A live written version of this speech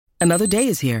Another day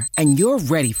is here, and you're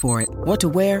ready for it. What to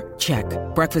wear? Check.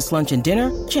 Breakfast, lunch, and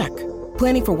dinner? Check.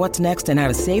 Planning for what's next and how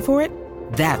to save for it?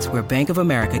 That's where Bank of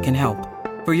America can help.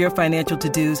 For your financial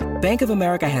to-dos, Bank of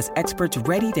America has experts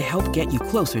ready to help get you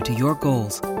closer to your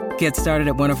goals. Get started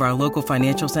at one of our local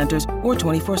financial centers or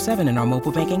 24/7 in our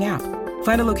mobile banking app.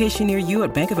 Find a location near you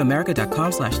at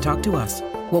bankofamerica.com/talktous.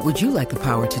 What would you like the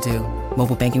power to do?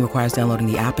 Mobile banking requires downloading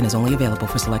the app and is only available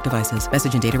for select devices.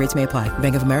 Message and data rates may apply.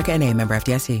 Bank of America NA, member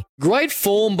FDIC. Great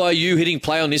form by you hitting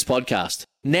play on this podcast.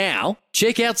 Now,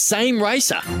 check out Same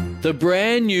Racer, the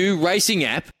brand new racing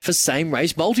app for same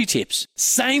race multi-tips.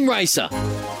 Same Racer.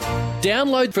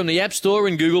 Download from the App Store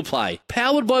and Google Play.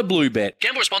 Powered by Bluebet.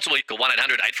 Gamble responsibly. Call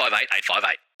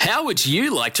 1-800-858-858. How would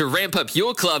you like to ramp up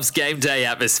your club's game day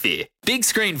atmosphere? Big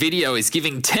Screen Video is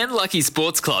giving 10 lucky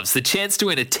sports clubs the chance to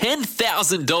win a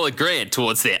 $10,000 grant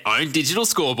towards their own digital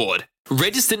scoreboard.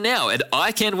 Register now at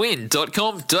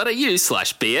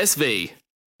iCanWin.com.au/BSV.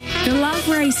 The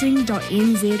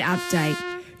loveracing.nz update.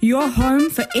 Your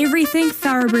home for everything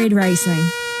thoroughbred racing.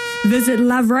 Visit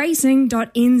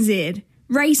loveracing.nz.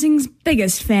 Racing's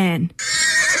biggest fan.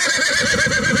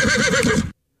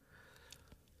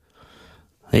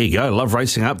 There you go, Love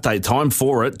Racing update, time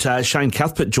for it. Shane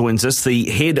Cuthbert joins us, the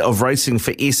head of racing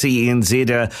for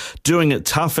SENZ, doing it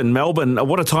tough in Melbourne.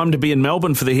 What a time to be in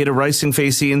Melbourne for the head of racing for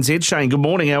SENZ. Shane, good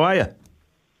morning, how are you?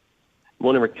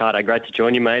 Morning, Ricardo. Great to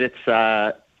join you, mate. It's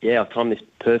I've timed this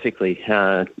perfectly.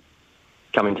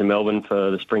 Coming to Melbourne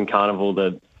for the Spring Carnival,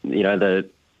 the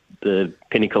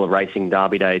pinnacle of racing,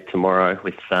 Derby Day tomorrow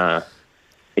with the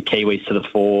Kiwis to the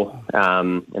fore,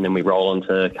 and then we roll on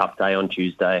to Cup Day on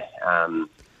Tuesday.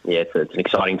 It's an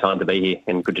exciting time to be here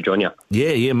and good to join you.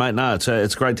 Yeah, mate. No,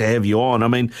 it's great to have you on. I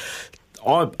mean,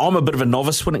 I'm a bit of a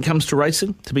novice when it comes to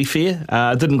racing, to be fair.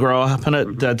 I didn't grow up in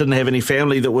it, didn't have any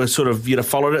family that were sort of,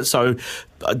 followed it, so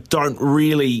I don't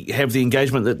really have the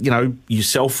engagement that,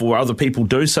 yourself or other people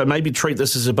do, so maybe treat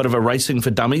this as a bit of a racing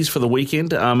for dummies for the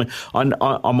weekend. I'm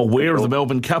aware of the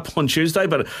Melbourne Cup on Tuesday,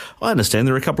 but I understand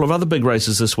there are a couple of other big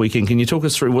races this weekend. Can you talk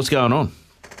us through what's going on?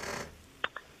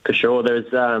 For sure.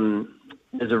 There's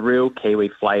a real Kiwi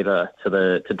flavour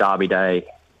to Derby Day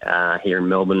here in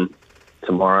Melbourne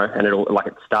tomorrow, and it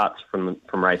starts from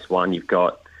race one. You've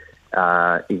got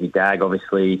Izzy Dag,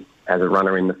 obviously, as a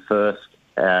runner in the first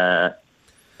by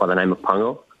the name of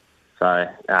Pungal. So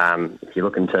if you're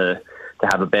looking to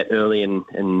have a bet early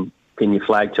and pin your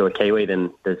flag to a Kiwi,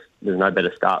 then there's no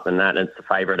better start than that. And it's the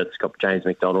favourite. It's got James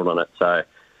McDonald on it. So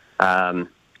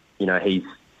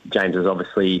James has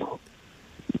obviously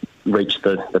reached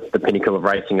the pinnacle of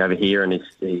racing over here, and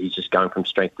he's just going from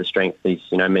strength to strength. He's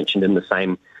mentioned in the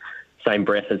same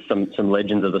breath as some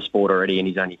legends of the sport already, and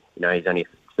he's only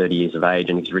 30 years of age,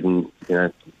 and he's ridden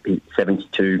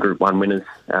 72 Group 1 winners.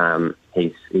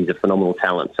 He's a phenomenal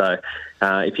talent. So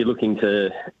if you're looking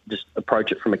to just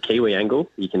approach it from a Kiwi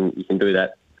angle, you can do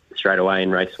that straight away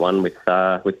in race one with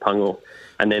Pungal,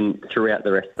 and then throughout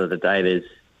the rest of the day, there's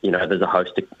a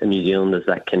host of New Zealanders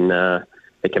that can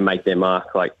make their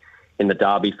mark. Like in the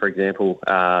Derby, for example,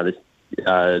 there's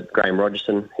Graham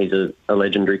Rogerson. He's a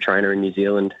legendary trainer in New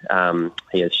Zealand.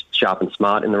 He has Sharp and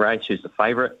Smart in the race, who's the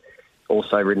favourite,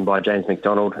 also ridden by James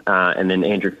McDonald, and then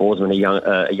Andrew Forsman,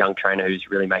 a young trainer who's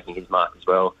really making his mark as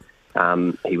well.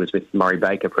 He was with Murray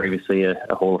Baker previously,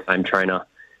 a Hall of Fame trainer,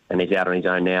 and he's out on his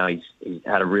own now. He's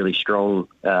had a really strong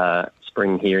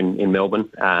spring here in Melbourne,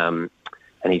 and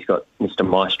he's got Mr.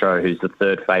 Maestro, who's the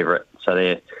third favourite. So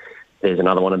there's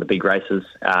another one of the big races.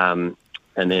 And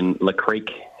then Le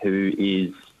Creek, who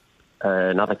is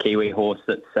another Kiwi horse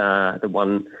that's the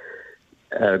one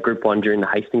Group 1 during the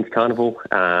Hastings Carnival.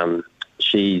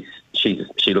 She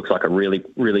looks like a really,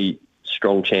 really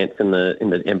strong chance in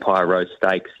the Empire Rose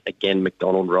Stakes. Again,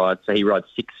 McDonald rides. So he rides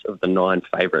 6 of the 9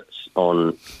 favourites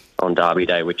on Derby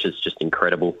Day, which is just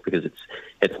incredible because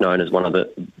it's known as one of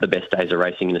the best days of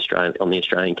racing in Australia on the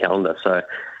Australian calendar. So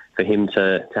for him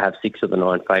to have 6 of the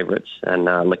 9 favourites, and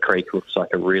Le Creek looks like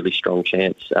a really strong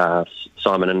chance.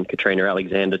 Simon and Katrina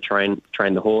Alexander train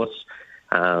the horse,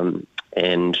 and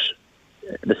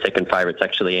the second favourite's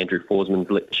actually Andrew Forsman's.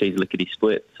 She's lickety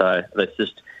split. So that's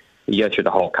just, you go through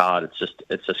the whole card,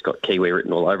 it's just got Kiwi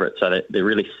written all over it. So they're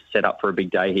really set up for a big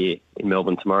day here in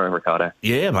Melbourne tomorrow, Ricardo.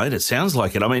 Yeah, mate, it sounds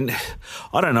like it. I mean,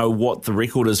 I don't know what the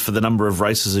record is for the number of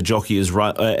races a jockey has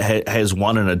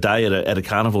won in a day at a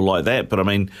carnival like that, but I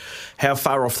mean, how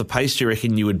far off the pace do you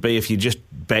reckon you would be if you just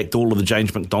backed all of the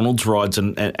James McDonald's rides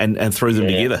and threw them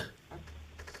together?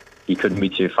 you couldn't be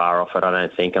too far off it, I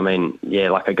don't think. I mean, yeah,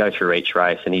 like I go through each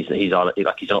race, and he's on,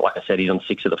 like I said, he's on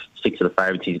six of the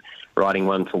favourites. He's riding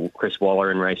one for Chris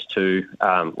Waller in race 2,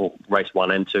 or race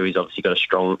 1 and 2. He's obviously got a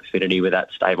strong affinity with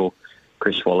that stable.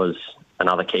 Chris Waller's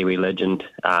another Kiwi legend,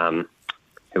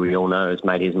 who we all know has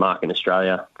made his mark in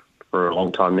Australia for a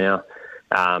long time now.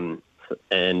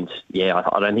 And yeah,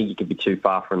 I don't think you could be too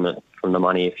far from the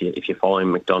money if you're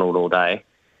following McDonald all day.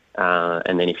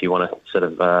 And then if you want to sort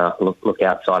of look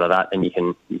outside of that, then you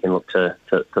can look to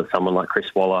someone like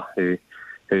Chris Waller,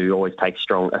 who always takes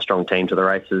a strong team to the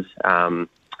races.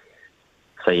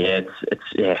 So yeah,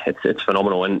 it's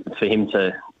phenomenal, and for him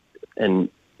and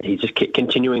he's just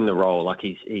continuing the role. Like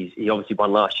he obviously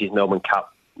won last year's Melbourne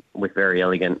Cup with Very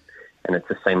Elegant, and it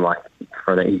just seemed like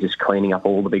he's just cleaning up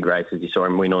all the big races. You saw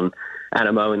him win on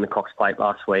Animo in the Cox Plate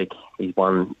last week. He's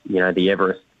won, the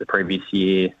Everest the previous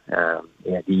year.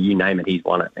 You name it, he's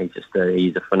won it.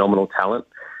 He's a phenomenal talent,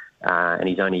 and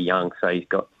he's only young, so he's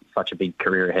got such a big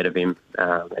career ahead of him,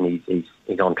 and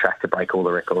he's on track to break all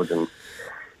the records and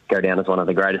go down as one of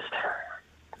the greatest.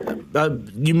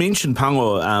 You mentioned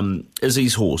Pango,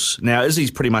 Izzy's horse. Now,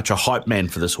 Izzy's pretty much a hype man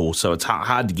for this horse, so it's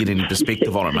hard to get any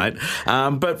perspective on it, mate.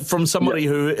 But from somebody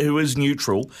who is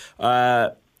neutral,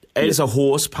 as a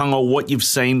horse, Pango, what you've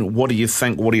seen, what do you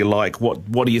think? What do you like?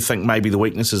 What do you think maybe the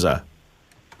weaknesses are?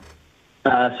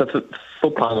 So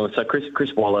for Pango, so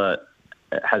Chris Waller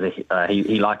has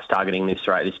he likes targeting this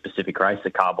specific race,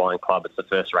 the Carbine Club. It's the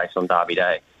first race on Derby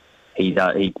Day.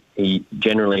 He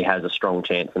generally has a strong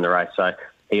chance in the race. So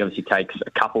he obviously takes he's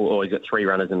got 3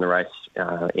 runners in the race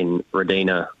in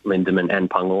Radina, Lindemann and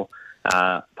Pungle.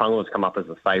 Pungle has come up as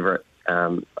a favourite.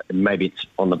 Maybe it's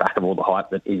on the back of all the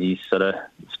hype that Izzy's sort of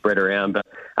spread around, but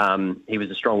he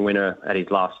was a strong winner at his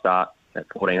last start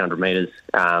at 1,400 metres.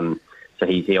 So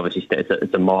he obviously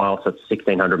it's a mile, so it's a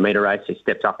 1,600 metre race. So he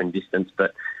steps up in distance,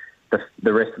 but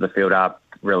the rest of the field are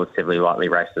relatively lightly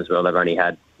raced as well. They've only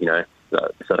had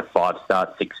sort of 5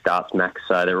 starts, 6 starts max,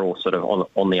 so they're all sort of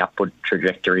on the upward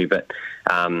trajectory. But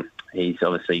he's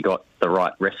obviously got the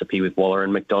right recipe with Waller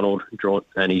and McDonald,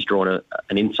 and he's drawn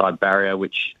an inside barrier,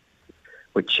 which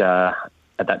at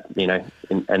that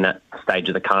in that stage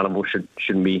of the carnival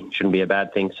shouldn't be a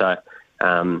bad thing. So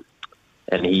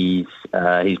and his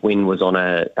win was on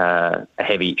a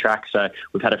heavy track. So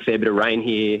we've had a fair bit of rain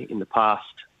here in the past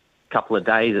couple of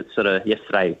days. It's sort of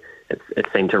yesterday. It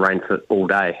seemed to rain for all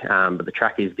day, but the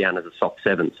track is down as a soft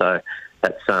 7, so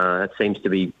that seems to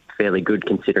be fairly good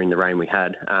considering the rain we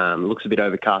had. It looks a bit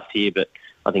overcast here, but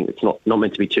I think it's not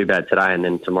meant to be too bad today, and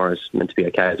then tomorrow's meant to be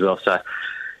okay as well. So,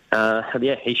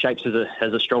 he shapes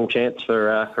as a strong chance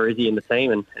for Izzy and the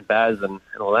team and Baz and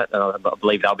all that. I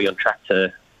believe they'll be on track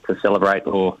to celebrate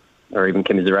or even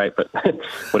commiserate, but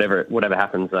whatever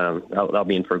happens, they'll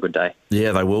be in for a good day.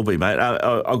 Yeah, they will be, mate.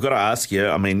 I've got to ask you,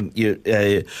 I mean, you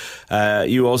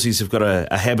Aussies have got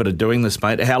a habit of doing this,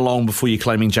 mate. How long before you're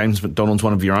claiming James McDonald's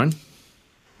one of your own?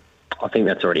 I think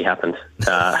that's already happened.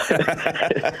 But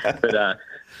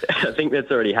I think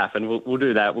that's already happened. We'll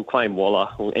do that. We'll claim Waller.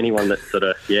 Anyone that's sort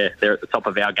of, they're at the top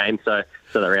of our game, so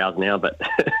they're ours now. But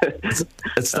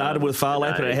it started with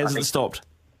Farlap, and it hasn't stopped.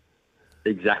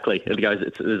 Exactly.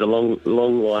 There's a long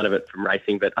line of it from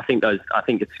racing, but I think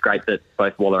it's great that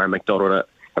both Waller and McDonald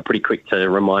are pretty quick to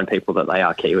remind people that they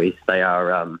are Kiwis. They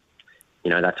are,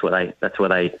 that's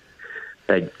where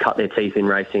they cut their teeth in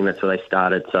racing. That's where they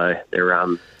started. So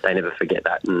they never forget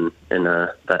that, and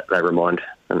that they remind.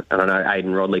 And I know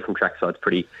Aidan Rodley from Trackside's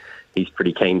he's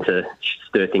pretty keen to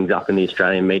stir things up in the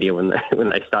Australian media when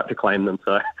they start to claim them.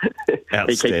 So he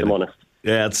keeps them honest.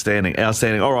 Yeah, outstanding.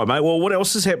 All right, mate. Well, what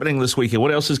else is happening this weekend?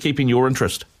 What else is keeping your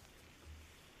interest?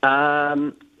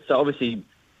 So obviously,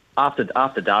 after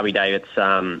Derby Day,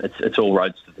 it's all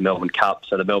roads to the Melbourne Cup.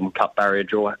 So the Melbourne Cup barrier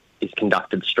draw is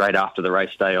conducted straight after the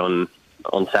race day on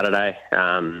Saturday,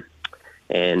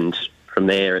 and from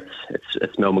there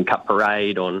it's Melbourne Cup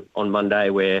parade on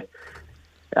Monday, where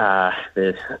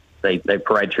they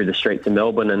parade through the streets of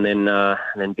Melbourne, and then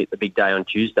the big day on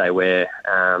Tuesday, where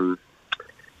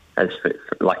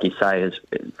like you say,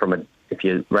 if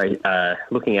you're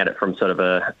looking at it from sort of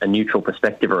a neutral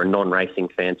perspective or a non-racing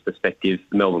fan's perspective,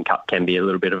 the Melbourne Cup can be a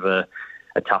little bit of a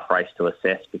tough race to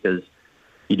assess, because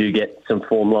you do get some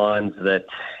form lines that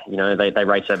they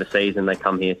race overseas and they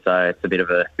come here, so it's a bit of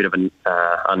an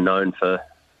unknown for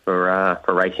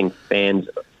racing fans.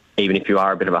 Even if you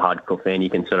are a bit of a hardcore fan, you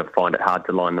can sort of find it hard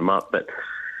to line them up. But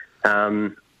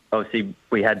obviously,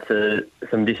 we had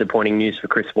some disappointing news for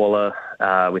Chris Waller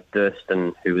with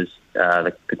Durston, who was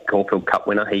the Caulfield Cup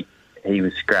winner. He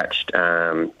was scratched.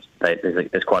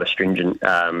 There's quite a stringent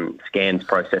scans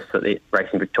process that the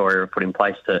Racing Victoria have put in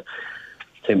place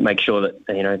to to make sure that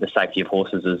the safety of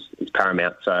horses is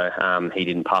paramount. So he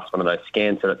didn't pass one of those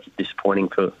scans, so that's disappointing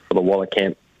for the Waller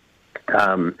camp.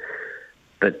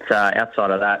 But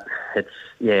outside of that,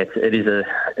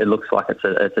 it looks like it's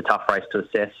a tough race to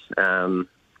assess.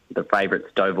 The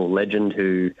favourite's Deauville Legend,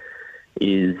 who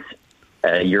is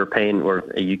a European or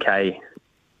a UK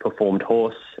performed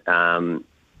horse.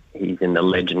 He's in the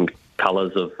Legend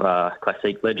colours of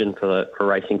Classique Legend for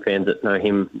racing fans that know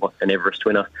him. An Everest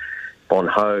winner. Bon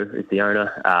Ho is the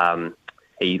owner.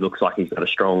 He looks like he's got a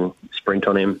strong sprint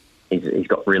on him. He's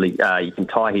got really. You can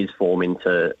tie his form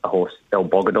into a horse, El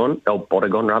Bodegon,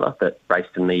 that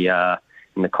raced in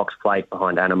the Cox Plate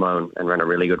behind Animo and ran a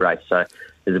really good race. So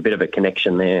there's a bit of a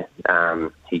connection there.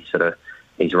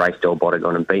 He's raced El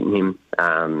Bodegon and beaten him.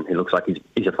 He looks like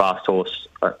he's a fast horse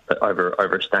over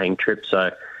a staying trip.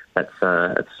 So that's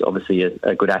obviously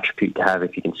a good attribute to have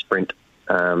if you can sprint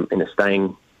in a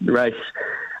staying race.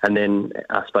 And then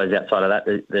I suppose outside of that,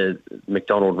 the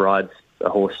McDonald rides a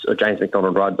horse, or James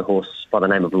McDonald rides a horse by the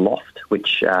name of Loft,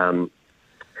 which is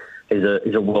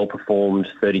a well-performed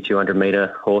 3,200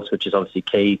 metre horse, which is obviously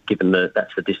key given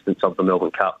that's the distance of the Melbourne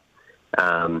Cup.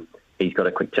 He's got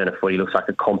a quick turn of foot. He looks like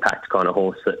a compact kind of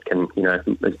horse that can,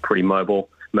 is pretty mobile.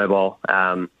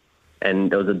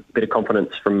 And there was a bit of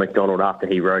confidence from McDonald after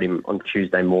he rode him on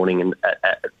Tuesday morning and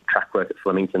at track work at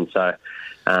Flemington. So,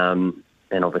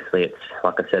 and obviously it's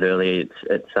like I said earlier,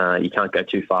 it's you can't go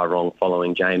too far wrong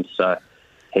following James. So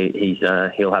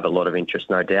he'll have a lot of interest,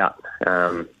 no doubt.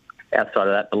 Outside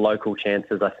of that, the local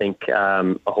chances, I think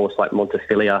a horse like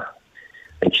Montefilia, I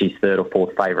think she's third or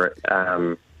fourth favourite.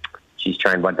 She's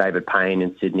trained by David Payne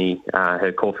in Sydney.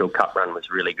 Her Caulfield Cup run was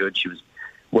really good. She was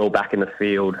well back in the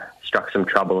field, struck some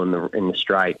trouble in the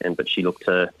straight, but she looked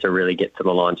to really get to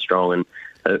the line strong. And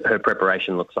her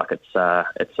preparation looks like it's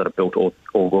sort of built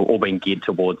or been geared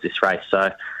towards this race. So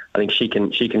I think she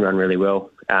can run really well.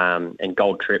 And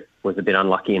Gold Trip was a bit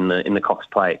unlucky in the Cox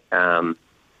Plate.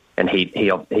 And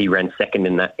he ran second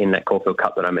in that Caulfield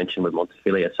Cup that I mentioned with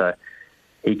Montefilia. So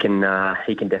he can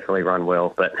definitely run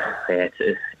well. But yeah,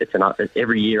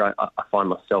 every year I find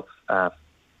myself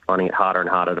finding it harder and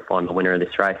harder to find the winner of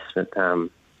this race. But and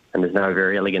there's no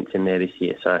Very Elegance in there this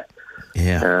year. So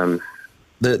yeah.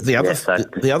 The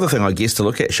other thing I guess to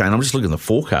look at, Shane, I'm just looking at the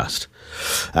forecast.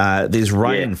 There's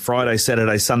rain Friday,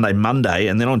 Saturday, Sunday, Monday,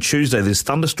 and then on Tuesday there's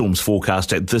thunderstorms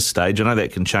forecast at this stage. I know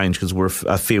that can change because we're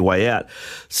a fair way out.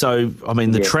 So, I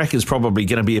mean, the track is probably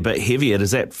going to be a bit heavier.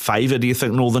 Does that favour, do you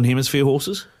think, Northern Hemisphere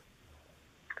horses?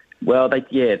 Well, I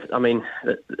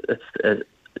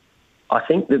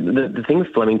think the thing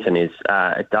with Flemington is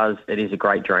it is a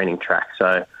great draining track.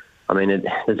 So, I mean,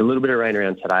 there's a little bit of rain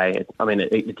around today.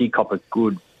 It did cop a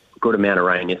good amount of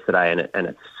rain yesterday, and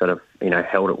it's sort of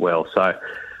held it well. So I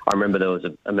remember there was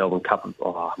a Melbourne Cup, it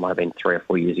might have been 3 or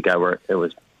 4 years ago, where it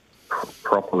was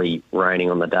properly raining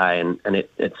on the day, and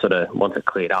it sort of, once it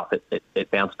cleared up,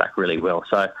 it bounced back really well.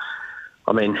 So,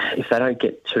 I mean, if they don't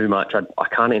get too much, I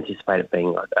can't anticipate it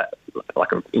being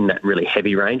in that really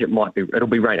heavy range. It'll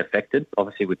be rain affected,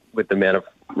 obviously with the amount of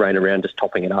rain around just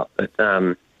topping it up.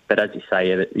 But as you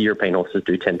say, the European horses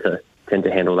do tend to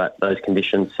handle those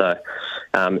conditions. So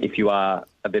if you are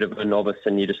a bit of a novice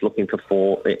and you're just looking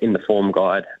for in the form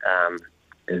guide,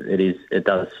 it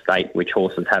does state which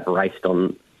horses have raced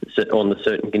on the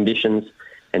certain conditions,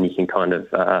 and you can kind of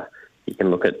you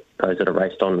can look at those that are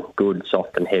raced on good,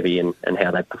 soft, and heavy, and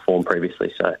how they performed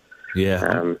previously. So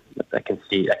that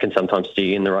can sometimes steer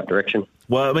you in the right direction.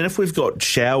 Well, I mean, if we've got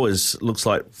showers, looks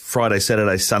like Friday,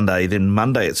 Saturday, Sunday, then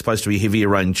Monday it's supposed to be heavier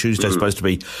rain, Tuesday's supposed to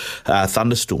be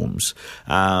thunderstorms.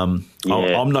 I'm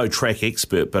no track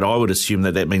expert, but I would assume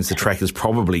that means the track is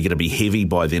probably going to be heavy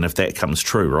by then if that comes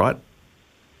true, right?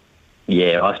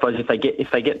 Yeah, I suppose if they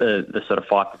get the sort of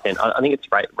 5%, I think it's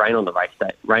rain on the race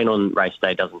day. Rain on race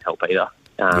day doesn't help either.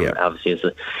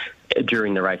 Obviously,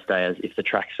 during the race day, as if the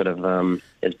track sort of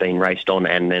has been raced on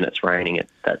and then it's raining,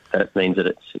 that means that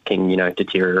it can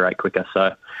deteriorate quicker.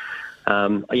 So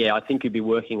I think you'd be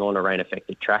working on a rain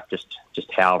affected track. Just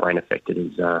how rain affected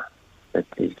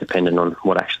is dependent on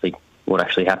what actually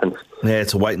happens. Yeah,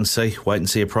 it's a wait and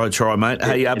see approach. All right, mate.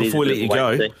 Hey, before we let you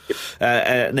go,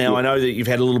 now I know that you've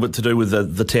had a little bit to do with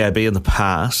the TAB in the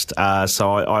past,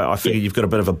 so I figure you've got a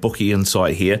bit of a bookie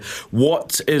insight here.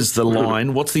 What is the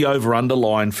line? What's the over-under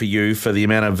line for you for the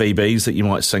amount of VBs that you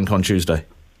might sink on Tuesday?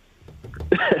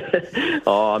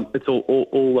 It's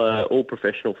all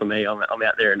professional for me. I'm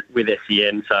out there with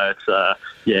SEN, so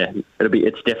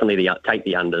it's definitely take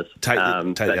the unders. Take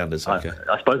the unders. Okay.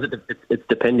 I suppose it's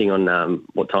depending on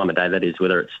what time of day that is,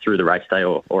 whether it's through the race day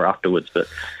or afterwards. But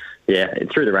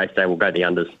through the race day, we'll go the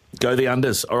unders. Go the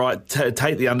unders. All right,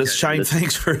 take the unders. Shane,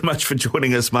 thanks very much for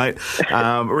joining us, mate.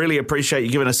 Really appreciate you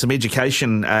giving us some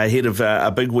education ahead of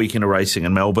a big weekend of racing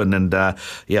in Melbourne. And, I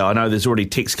know there's already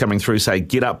texts coming through saying,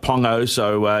 get up, Pongo.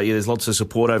 So, there's lots of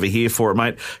support over here for it,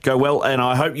 mate. Go well, and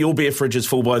I hope your beer fridge is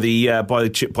full by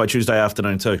Tuesday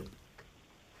afternoon too.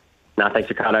 No, thanks,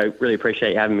 Ricardo. Really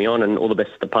appreciate you having me on, and all the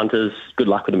best to the punters. Good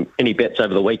luck with any bets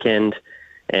over the weekend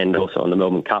and also on the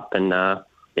Melbourne Cup. And,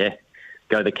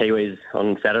 go the Kiwis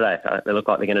on Saturday. They look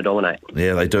like they're going to dominate.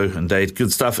 Yeah, they do, indeed.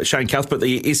 Good stuff. Shane Cuthbert,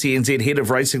 the SENZ head of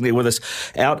racing, there with us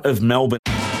out of Melbourne.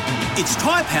 It's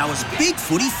Tyre Power's Big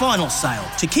Footy Final Sale.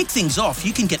 To kick things off,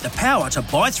 you can get the power to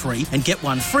buy 3 and get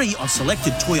 1 free on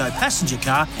selected Toyo passenger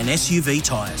car and SUV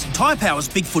tyres. Tyre Power's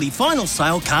Big Footy Final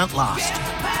Sale can't last.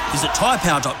 Visit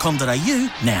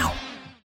tyrepower.com.au now.